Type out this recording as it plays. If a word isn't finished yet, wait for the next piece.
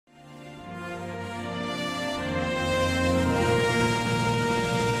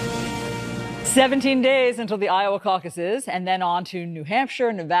17 days until the Iowa caucuses, and then on to New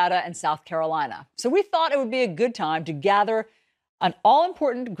Hampshire, Nevada, and South Carolina. So we thought it would be a good time to gather an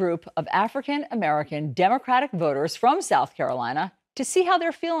all-important group of African-American Democratic voters from South Carolina to see how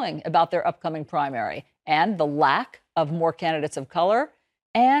they're feeling about their upcoming primary and the lack of more candidates of color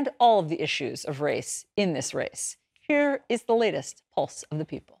and all of the issues of race in this race. Here is the latest Pulse of the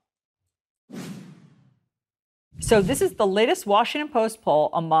People. So this is the latest Washington Post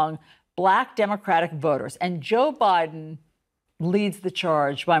poll among Black Democratic voters, and Joe Biden leads the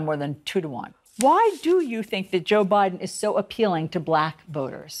charge by more than 2-1. Why do you think that Joe Biden is so appealing to Black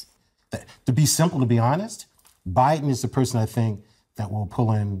voters? To be simple, to be honest, Biden is the person I think that will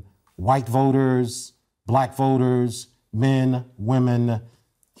pull in white voters, Black voters, men, women.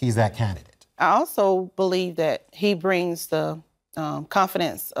 He's that candidate. I also believe that he brings the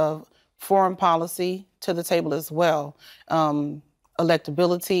confidence of foreign policy to the table as well.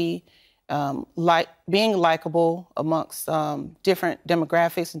 Electability, being likable amongst different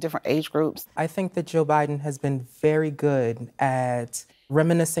demographics and different age groups. I think that Joe Biden has been very good at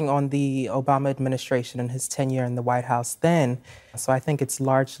reminiscing on the Obama administration and his tenure in the White House then. So I think it's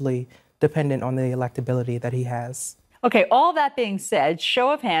largely dependent on the electability that he has. Okay, all that being said,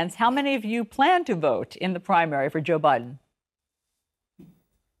 show of hands, how many of you plan to vote in the primary for Joe Biden?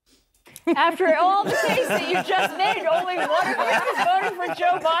 After all the case that you just made, only one of you is voting for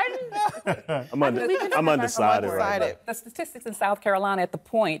Joe Biden? I'm undecided right now. The statistics in South Carolina at the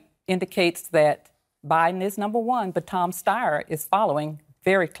point indicates that Biden is number one, but Tom Steyer is following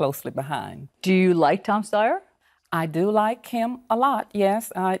very closely behind. Do you like Tom Steyer? I do like him a lot,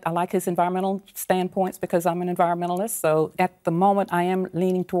 yes. I like his environmental standpoints because I'm an environmentalist. So at the moment, I am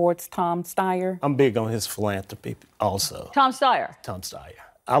leaning towards Tom Steyer. I'm big on his philanthropy also. Tom Steyer? Tom Steyer.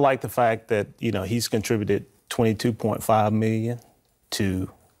 I like the fact that, he's contributed $22.5 million to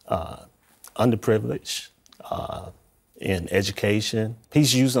underprivileged in education.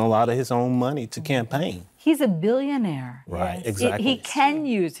 He's using a lot of his own money to campaign. He's a billionaire. Right, yes. exactly. He can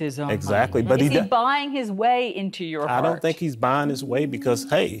use his own exactly. money. But Is he buying his way into your heart? I don't think he's buying his way because,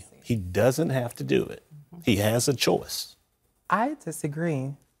 hey, he doesn't have to do it. He has a choice. I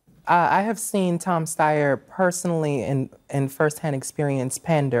disagree. I have seen Tom Steyer personally in firsthand experience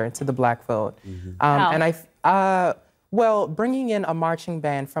pander to the Black vote. And bringing in a marching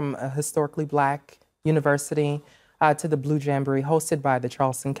band from a historically Black university to the Blue Jamboree hosted by the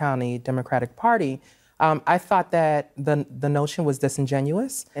Charleston County Democratic Party, I thought that the notion was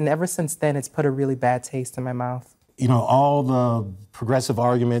disingenuous. And ever since then, it's put a really bad taste in my mouth. All the progressive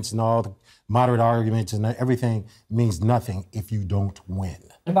arguments and all the moderate arguments and everything means nothing if you don't win.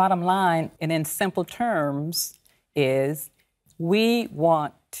 The bottom line, and in simple terms, is we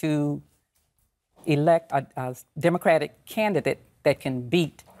want to elect a Democratic candidate that can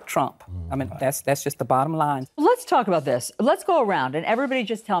beat Trump. I mean, that's just the bottom line. Let's talk about this. Let's go around and everybody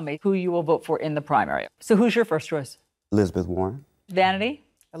just tell me who you will vote for in the primary. So who's your first choice? Elizabeth Warren. Vanity?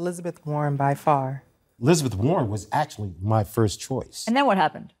 Elizabeth Warren by far. Elizabeth Warren was actually my first choice. And then what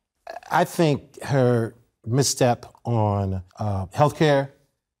happened? I think her misstep on health care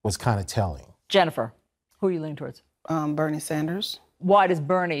was kind of telling. Jennifer, who are you leaning towards? Bernie Sanders. Why does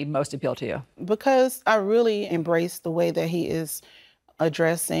Bernie most appeal to you? Because I really embrace the way that he is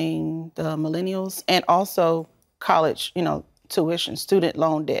addressing the millennials and also college, tuition, student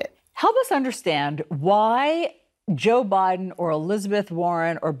loan debt. Help us understand why Joe Biden or Elizabeth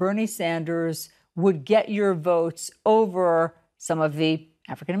Warren or Bernie Sanders would get your votes over some of the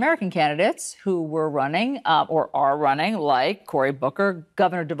African-American candidates who were running or are running, like Cory Booker,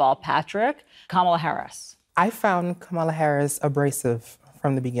 Governor Deval Patrick, Kamala Harris. I found Kamala Harris abrasive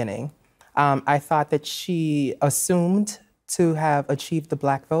from the beginning. I thought that she assumed to have achieved the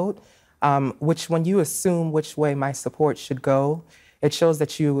Black vote, which when you assume which way my support should go, it shows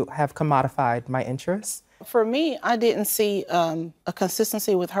that you have commodified my interests. For me, I didn't see a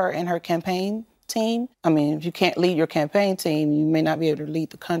consistency with her and her campaign team. I mean, if you can't lead your campaign team, you may not be able to lead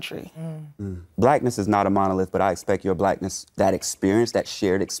the country. Blackness is not a monolith, but I expect your Blackness, that experience, that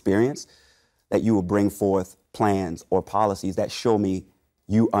shared experience, that you will bring forth plans or policies that show me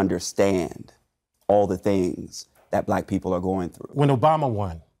you understand all the things that Black people are going through. When Obama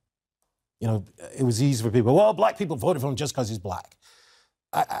won, it was easy for people, well, Black people voted for him just because he's Black.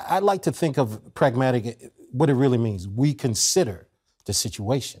 I like to think of pragmatic, what it really means. We consider the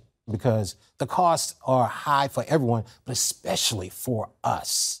situation because the costs are high for everyone, but especially for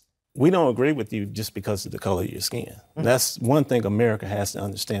us. We don't agree with you just because of the color of your skin. Mm-hmm. That's one thing America has to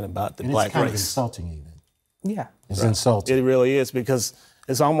understand about the Black race. It's kind of insulting even. Yeah. It's insulting. It really is because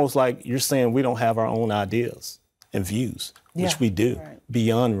it's almost like you're saying we don't have our own ideas and views, which we do,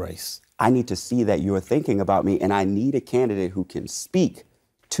 beyond race. I need to see that you're thinking about me, and I need a candidate who can speak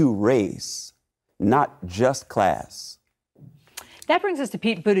to race, not just class. That brings us to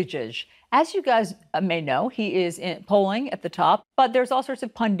Pete Buttigieg. As you guys may know, he is in polling at the top, but there's all sorts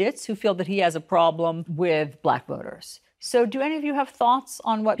of pundits who feel that he has a problem with black voters. So do any of you have thoughts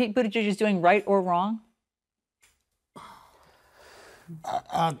on what Pete Buttigieg is doing right or wrong?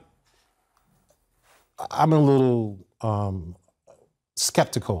 I'm a little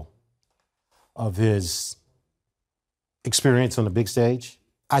skeptical of his experience on the big stage.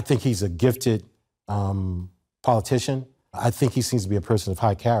 I think he's a gifted politician. I think he seems to be a person of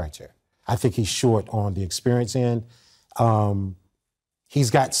high character. I think he's short on the experience end. He's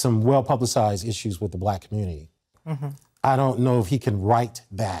got some well-publicized issues with the black community. Mm-hmm. I don't know if he can right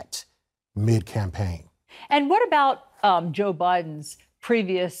that mid-campaign. And what about Joe Biden's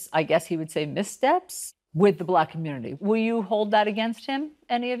previous, I guess he would say, missteps with the black community? Will you hold that against him,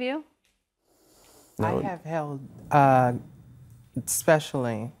 any of you? No. I have held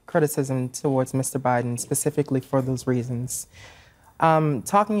especially criticism towards Mr. Biden specifically for those reasons.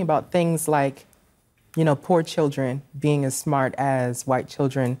 Talking about things like, poor children being as smart as white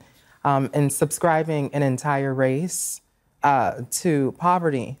children and subscribing an entire race to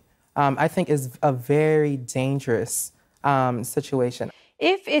poverty, I think is a very dangerous situation.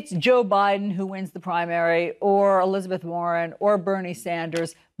 If it's Joe Biden who wins the primary, or Elizabeth Warren, or Bernie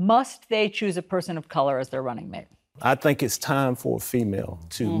Sanders, must they choose a person of color as their running mate? I think it's time for a female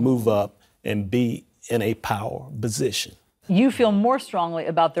to move up and be in a power position. You feel more strongly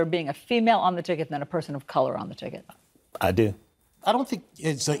about there being a female on the ticket than a person of color on the ticket? I do. I don't think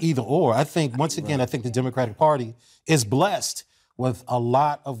it's an either or. I think, once again, I think the Democratic Party is blessed with a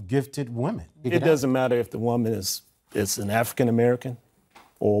lot of gifted women. It doesn't matter if the woman is an African American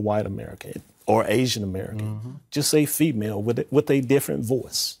or a white American or Asian American. Mm-hmm. Just say female with a different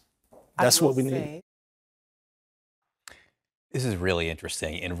voice. That's what we need. This is really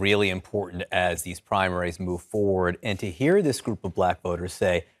interesting and really important as these primaries move forward. And to hear this group of black voters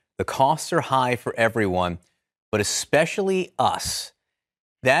say the costs are high for everyone, but especially us,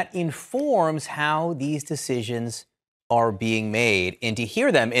 that informs how these decisions are being made. And to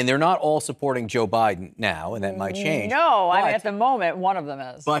hear them, and they're not all supporting Joe Biden now, and that might change. No, I mean, at the moment, one of them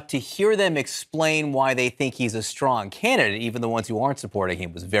is. But to hear them explain why they think he's a strong candidate, even the ones who aren't supporting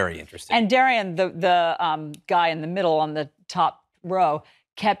him, was very interesting. And Darian, the guy in the middle on the top row,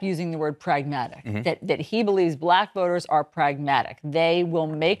 kept using the word pragmatic, that he believes black voters are pragmatic. They will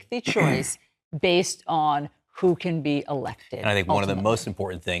make the choice based on who can be elected. And I think one of the most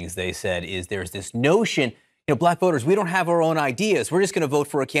important things they said is there's this notion, black voters, we don't have our own ideas. We're just going to vote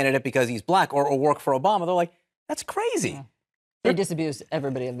for a candidate because he's black or work for Obama. They're like, that's crazy. Yeah. They disabuse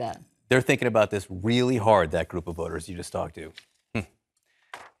everybody of that. They're thinking about this really hard, that group of voters you just talked to.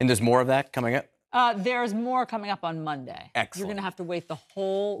 And there's more of that coming up? There's more coming up on Monday. Excellent. You're going to have to wait the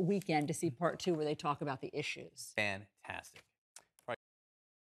whole weekend to see part 2 where they talk about the issues. Fantastic.